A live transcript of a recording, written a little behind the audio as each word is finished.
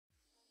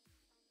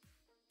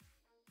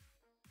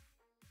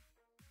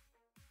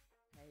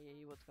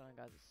Hey, what's going on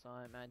guys, it's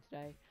Simon, and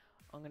today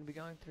I'm going to be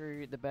going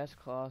through the best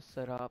class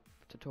setup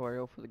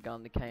tutorial for the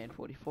gun, the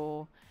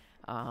KN-44.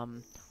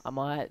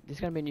 This is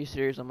going to be a new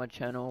series on my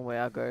channel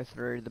where I go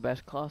through the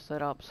best class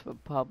setups for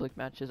public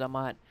matches. I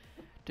might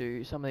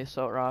do some of the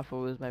assault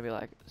rifles, maybe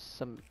like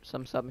some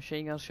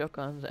submachine guns,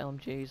 shotguns,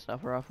 LMGs,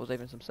 sniper rifles,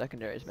 even some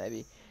secondaries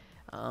maybe.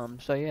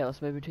 So yeah,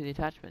 let's move into the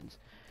attachments.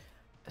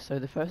 So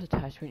the first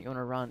attachment you want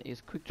to run is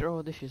quick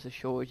draw. This just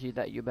assures you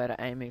that you're better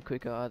aiming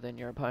quicker than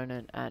your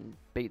opponent and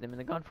beat them in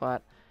the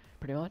gunfight,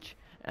 pretty much.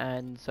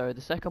 And so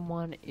the second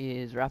one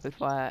is rapid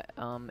fire.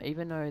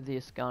 Even though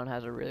this gun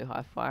has a really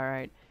high fire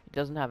rate, it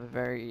doesn't have a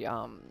very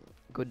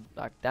good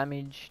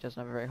damage.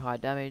 Doesn't have a very high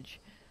damage.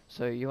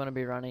 So you want to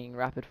be running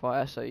rapid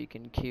fire so you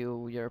can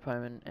kill your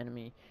opponent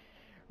enemy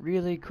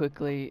really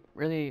quickly,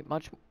 really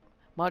much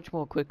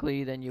more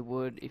quickly than you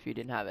would if you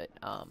didn't have it.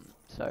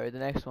 So the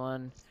next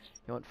one,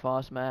 you want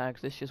fast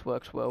mags. This just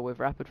works well with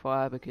rapid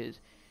fire because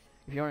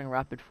if you're running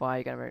rapid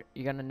fire,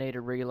 you're gonna need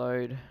to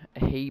reload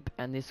a heap,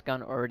 and this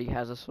gun already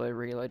has a slow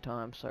reload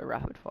time. So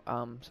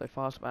so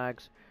fast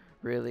mags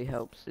really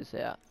helps this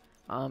out.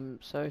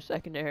 So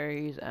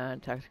secondaries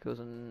and tacticals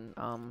and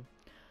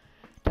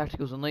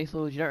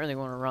lethals, you don't really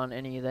want to run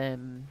any of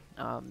them.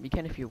 You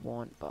can if you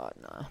want, but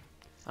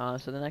nah.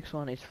 So the next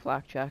one is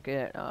flak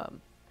jacket.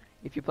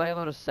 If you play a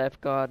lot of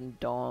Safeguard and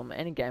Dom,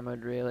 any game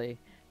mode really,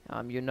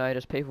 you'll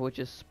notice people would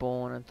just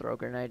spawn and throw a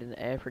grenade in the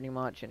air pretty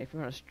much, and if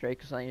you're on a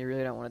streak or something, you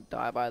really don't want to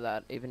die by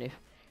that. Even if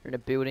you're in a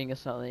building or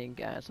something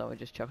and someone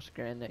just chucks a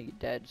grenade in there, you're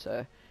dead.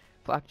 So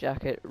flak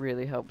jacket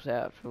really helps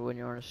out for when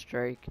you're on a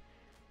streak,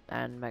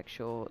 and make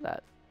sure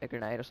that a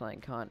grenade or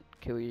something can't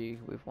kill you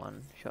with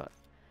one shot.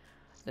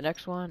 The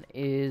next one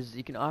is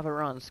you can either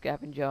run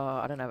scavenger,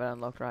 I don't have it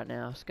unlocked right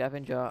now,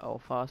 scavenger or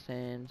fast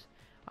hands.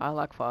 I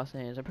like fast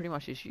hands. I'm pretty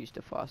much just used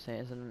to fast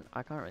hands, and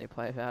I can't really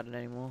play without it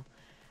anymore.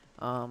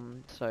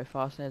 So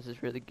fast hands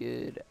is really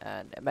good,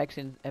 and it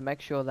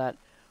makes sure that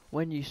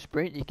when you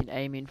sprint, you can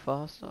aim in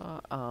faster.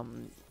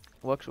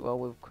 Works well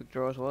with quick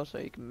draw as well, so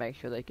you can make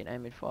sure they can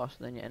aim in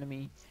faster than your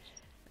enemy.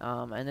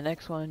 And the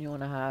next one you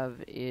want to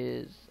have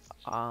is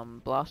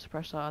blast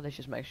suppressor. This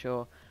just makes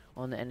sure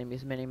on the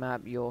enemy's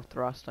minimap your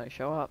thrusts don't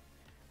show up.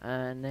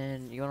 And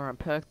then you want to run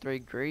perk 3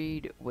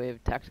 greed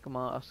with tactical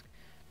mask.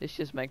 This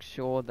just makes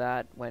sure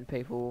that when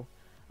people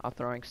are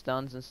throwing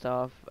stuns and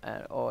stuff,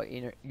 or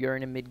you're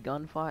in a mid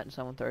gunfight and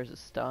someone throws a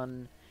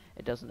stun,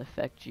 it doesn't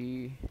affect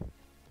you.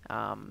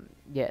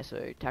 Yeah,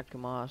 so tactical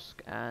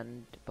mask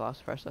and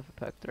blast suppressor for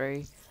perk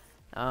 3.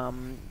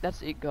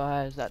 That's it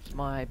guys, that's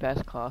my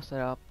best class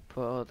setup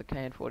for the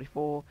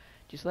KN-44.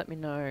 Just let me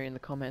know in the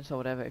comments or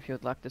whatever if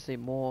you'd like to see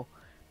more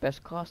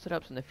best class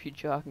setups in the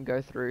future. I can go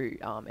through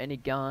any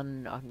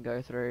gun, I can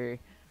go through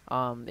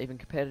even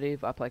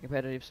competitive. I play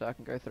competitive, so I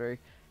can go through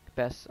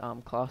best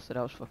class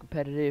setups for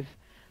competitive.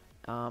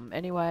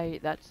 Anyway,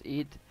 that's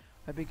it.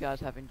 Hope you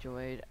guys have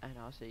enjoyed, and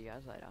I'll see you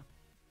guys later.